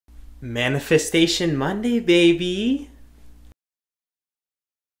Manifestation Monday, baby.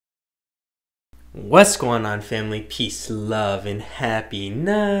 What's going on, family? Peace, love, and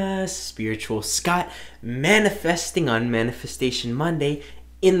happiness. Spiritual Scott manifesting on Manifestation Monday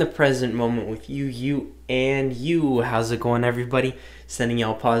in the present moment with you, and you. How's it going, everybody? Sending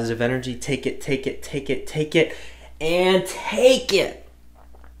y'all positive energy. Take it, take it, take it, take it, and take it.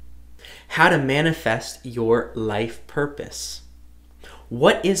 How to manifest your life purpose.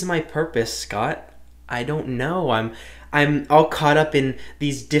 What is my purpose, Scott? I don't know. I'm all caught up in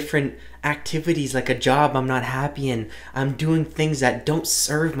these different activities like a job I'm not happy in. I'm doing things that don't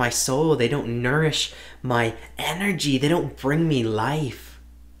serve my soul. They don't nourish my energy. They don't bring me life.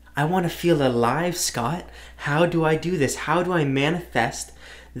 I want to feel alive, Scott. How do I do this? How do I manifest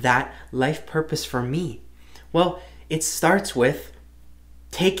that life purpose for me? Well, it starts with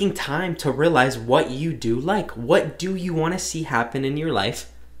taking time to realize what you do like. What do you want to see happen in your life?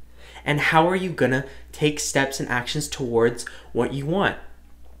 And how are you going to take steps and actions towards what you want?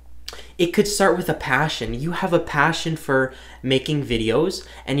 It could start with a passion. You have a passion for making videos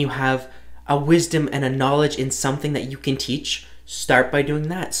and you have a wisdom and a knowledge in something that you can teach. Start by doing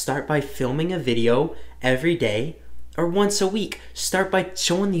that. Start by filming a video every day or once a week. Start by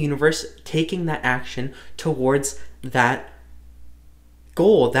showing the universe, taking that action towards that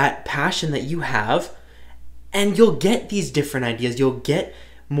goal, that passion that you have, and you'll get these different ideas. You'll get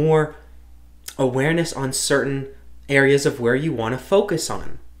more awareness on certain areas of where you want to focus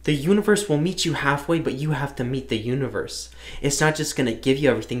on. The universe will meet you halfway, but you have to meet the universe. It's not just going to give you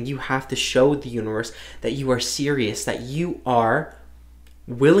everything. You have to show the universe that you are serious, that you are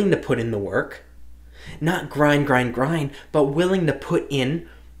willing to put in the work, not grind, but willing to put in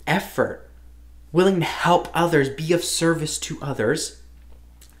effort, willing to help others, be of service to others.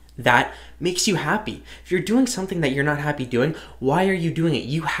 That makes you happy. If you're doing something that you're not happy doing, why are you doing it?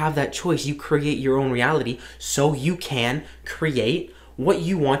 You have that choice. You create your own reality so you can create what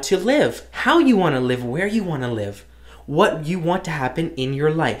you want to live, how you want to live, where you want to live, what you want to happen in your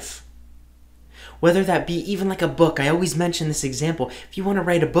life. Whether that be even like a book. I always mention this example. If you want to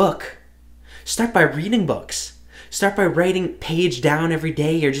write a book, start by reading books. Start by writing page down every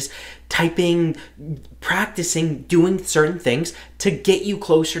day or just typing, practicing, doing certain things to get you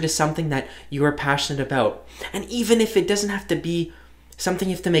closer to something that you are passionate about. And even if it doesn't have to be something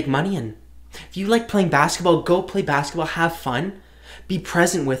you have to make money in. If you like playing basketball, go play basketball, have fun, be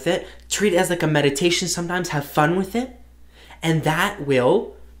present with it, treat it as like a meditation sometimes, have fun with it. And that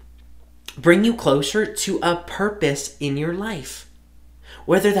will bring you closer to a purpose in your life.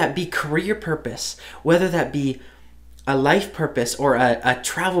 Whether that be career purpose, whether that be a life purpose or a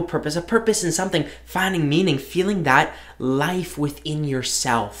travel purpose, a purpose in something, finding meaning, feeling that life within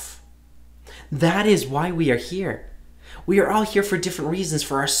yourself. That is why we are here. We are all here for different reasons,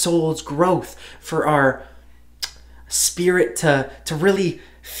 for our soul's growth, for our spirit to really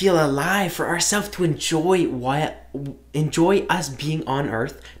feel alive, for ourselves to enjoy us being on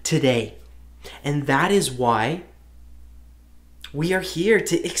earth today. And that is why we are here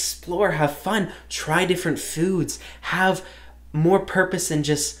to explore, have fun, try different foods, have more purpose than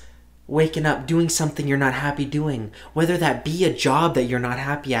just waking up doing something you're not happy doing. Whether that be a job that you're not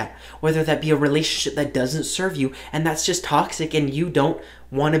happy at, whether that be a relationship that doesn't serve you and that's just toxic and you don't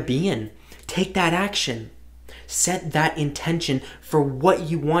want to be in. Take that action. Set that intention for what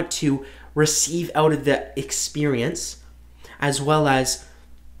you want to receive out of the experience, as well as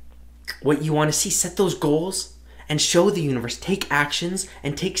what you want to see. Set those goals and show the universe. Take actions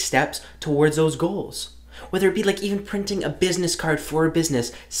and take steps towards those goals. Whether it be like even printing a business card for a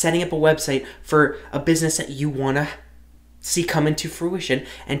business, setting up a website for a business that you want to see come into fruition,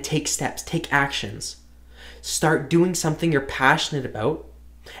 and take steps, take actions. Start doing something you're passionate about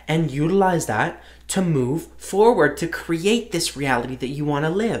and utilize that to move forward, to create this reality that you want to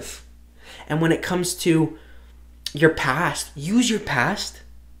live. And when it comes to your past, use your past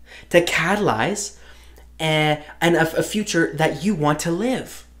to catalyze and a future that you want to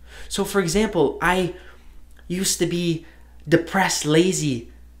live. So for example, I used to be depressed,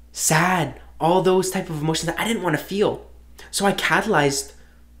 lazy, sad, all those type of emotions that I didn't want to feel. So I catalyzed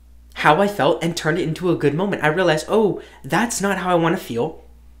how I felt and turned it into a good moment. I realized, oh, that's not how I want to feel.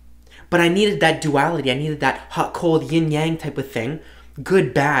 But I needed that duality. I needed that hot, cold, yin, yang type of thing,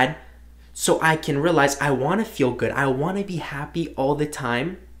 good, bad, so I can realize I want to feel good. I want to be happy all the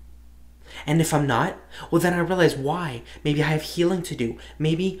time. And if I'm not, well, then I realize why. Maybe I have healing to do.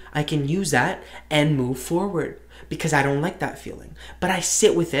 Maybe I can use that and move forward because I don't like that feeling. But I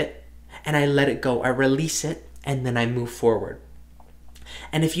sit with it and I let it go. I release it and then I move forward.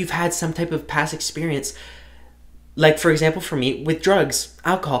 And if you've had some type of past experience, Like, for example, for me, with drugs,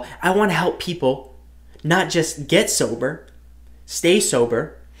 alcohol, I want to help people not just get sober, stay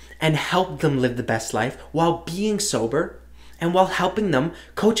sober, and help them live the best life while being sober and while helping them,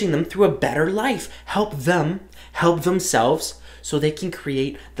 coaching them through a better life. Help them help themselves so they can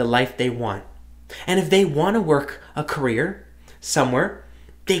create the life they want. And if they want to work a career somewhere,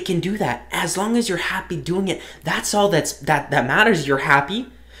 they can do that as long as you're happy doing it. That's all that matters. You're happy,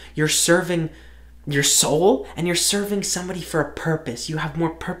 you're serving your soul, and you're serving somebody for a purpose. You have more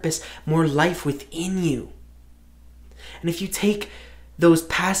purpose, more life within you. And if you take those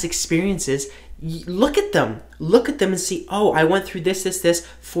past experiences, look at them and see, oh, I went through this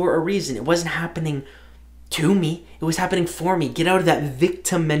for a reason. It wasn't happening to me, it was happening for me. Get out of that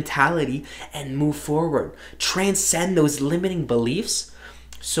victim mentality and move forward. Transcend those limiting beliefs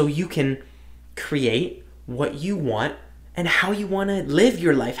so you can create what you want and how you want to live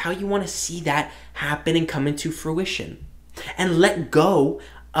your life, how you want to see that happen and come into fruition. And let go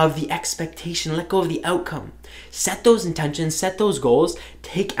of the expectation, let go of the outcome. Set those intentions, set those goals,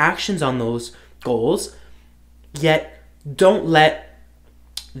 take actions on those goals, yet don't let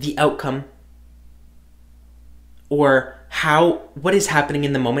the outcome or what is happening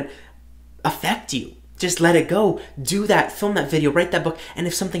in the moment affect you. Just let it go. Do that, film that video, write that book, and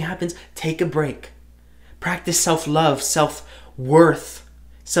if something happens, take a break. Practice self-love, self-worth,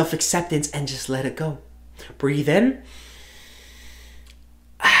 self-acceptance, and just let it go. Breathe in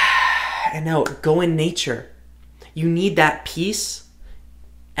and out. Go in nature. You need that peace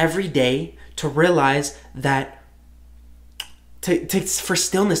every day to realize that for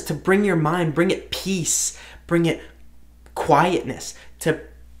stillness, to bring your mind, bring it peace, bring it quietness, to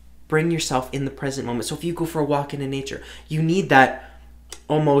bring yourself in the present moment. So if you go for a walk into nature, you need that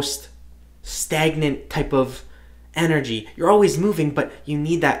almost stagnant type of energy. You're always moving, but you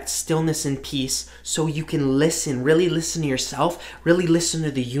need that stillness and peace so you can listen, really listen to yourself, really listen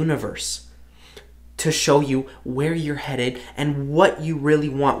to the universe to show you where you're headed and what you really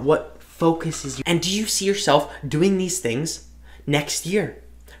want, what focuses you. And do you see yourself doing these things next year?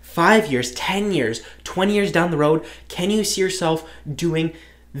 5 years, 10 years, 20 years down the road, can you see yourself doing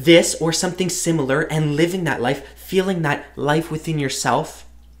this or something similar and living that life, feeling that life within yourself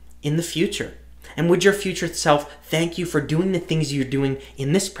in the future? And would your future self thank you for doing the things you're doing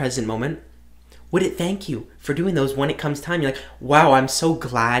in this present moment? Would it thank you for doing those when it comes time? You're like, wow, I'm so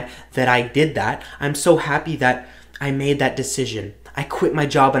glad that I did that. I'm so happy that I made that decision. I quit my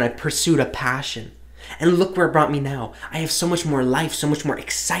job and I pursued a passion. And look where it brought me now. I have so much more life, so much more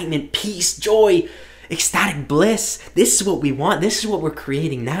excitement, peace, joy, ecstatic bliss. This is what we want. This is what we're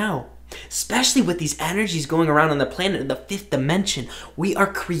creating now. Especially with these energies going around on the planet in the fifth dimension, we are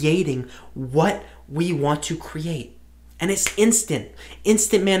creating what we want to create. And it's instant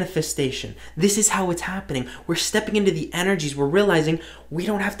manifestation. This is how it's happening. We're stepping into the energies. We're realizing we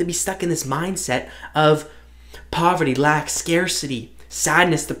don't have to be stuck in this mindset of poverty, lack, scarcity,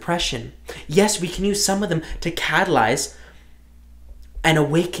 sadness, depression. Yes, we can use some of them to catalyze an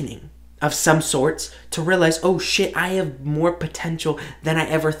awakening of some sorts to realize, oh shit, I have more potential than I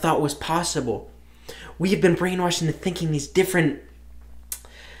ever thought was possible. We have been brainwashed into thinking these different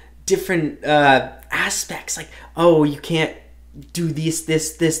aspects, like, oh, you can't do this,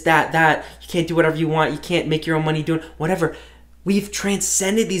 that. You can't do whatever you want. You can't make your own money doing whatever. We've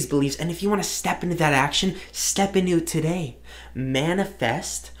transcended these beliefs, and if you want to step into that action, step into it today.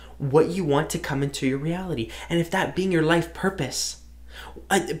 Manifest what you want to come into your reality. And if that being your life purpose,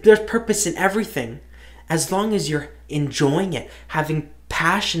 there's purpose in everything. As long as you're enjoying it, having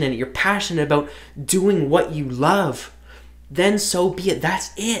passion in it, you're passionate about doing what you love, then so be it.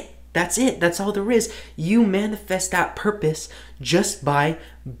 That's it. That's it. That's all there is. You manifest that purpose just by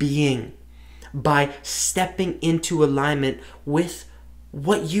being, by stepping into alignment with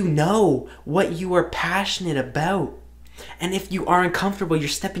what you know, what you are passionate about. And if you are uncomfortable, you're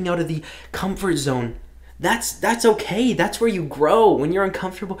stepping out of the comfort zone. That's okay. That's where you grow. When you're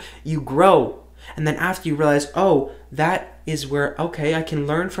uncomfortable, you grow. And then after you realize, oh, that is where, okay, I can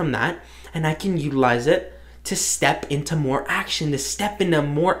learn from that and I can utilize it to step into more action, to step into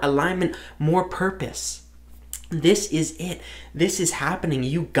more alignment, more purpose. This is it. This is happening.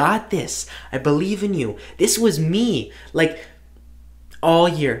 You got this. I believe in you. This was me, like, all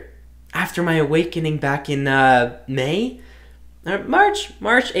year. After my awakening back in May, March,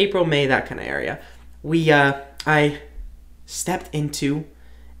 April, May, that kind of area, I stepped into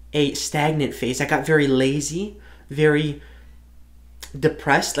a stagnant phase. I got very lazy, very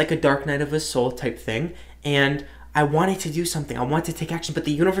depressed, like a dark night of the soul type thing. And I wanted to do something. I wanted to take action. But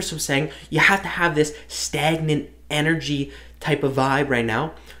the universe was saying, you have to have this stagnant energy type of vibe right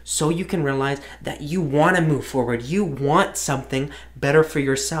now, so you can realize that you want to move forward. You want something better for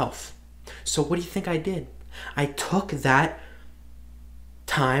yourself. So what do you think I did? I took that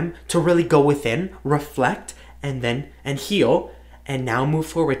time to really go within, reflect, and heal, and now move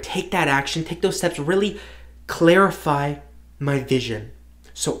forward. Take that action, take those steps, really clarify my vision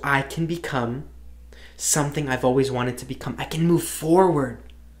so I can become something I've always wanted to become. I can move forward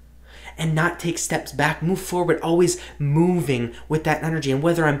and not take steps back. Move forward, always moving with that energy. And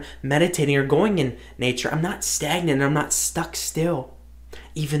whether I'm meditating or going in nature, I'm not stagnant. I'm not stuck still.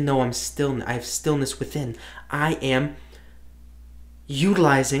 Even though I have stillness within, I am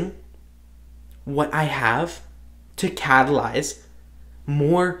utilizing what I have to catalyze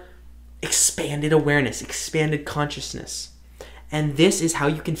more expanded awareness, expanded consciousness. And this is how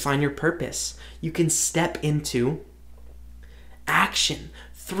you can find your purpose. You can step into action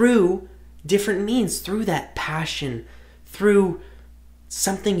through different means, through that passion, through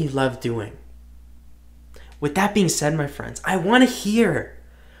something you love doing. With that being said, my friends, I want to hear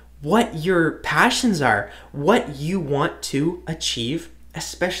what your passions are, what you want to achieve,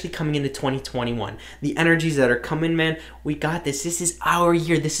 especially coming into 2021. The energies that are coming, man, we got this. This is our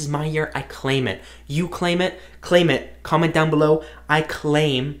year. This is my year. I claim it. You claim it. Claim it. Comment down below. I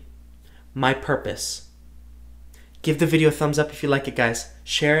claim my purpose. Give the video a thumbs up if you like it, guys.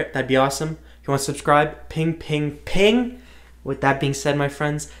 Share it. That'd be awesome. If you want to subscribe, ping, ping, ping. With that being said, my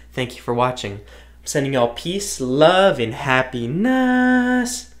friends, thank you for watching. I'm sending y'all peace, love, and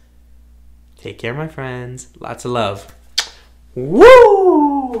happiness. Take care, my friends. Lots of love.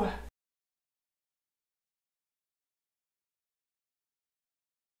 Woo!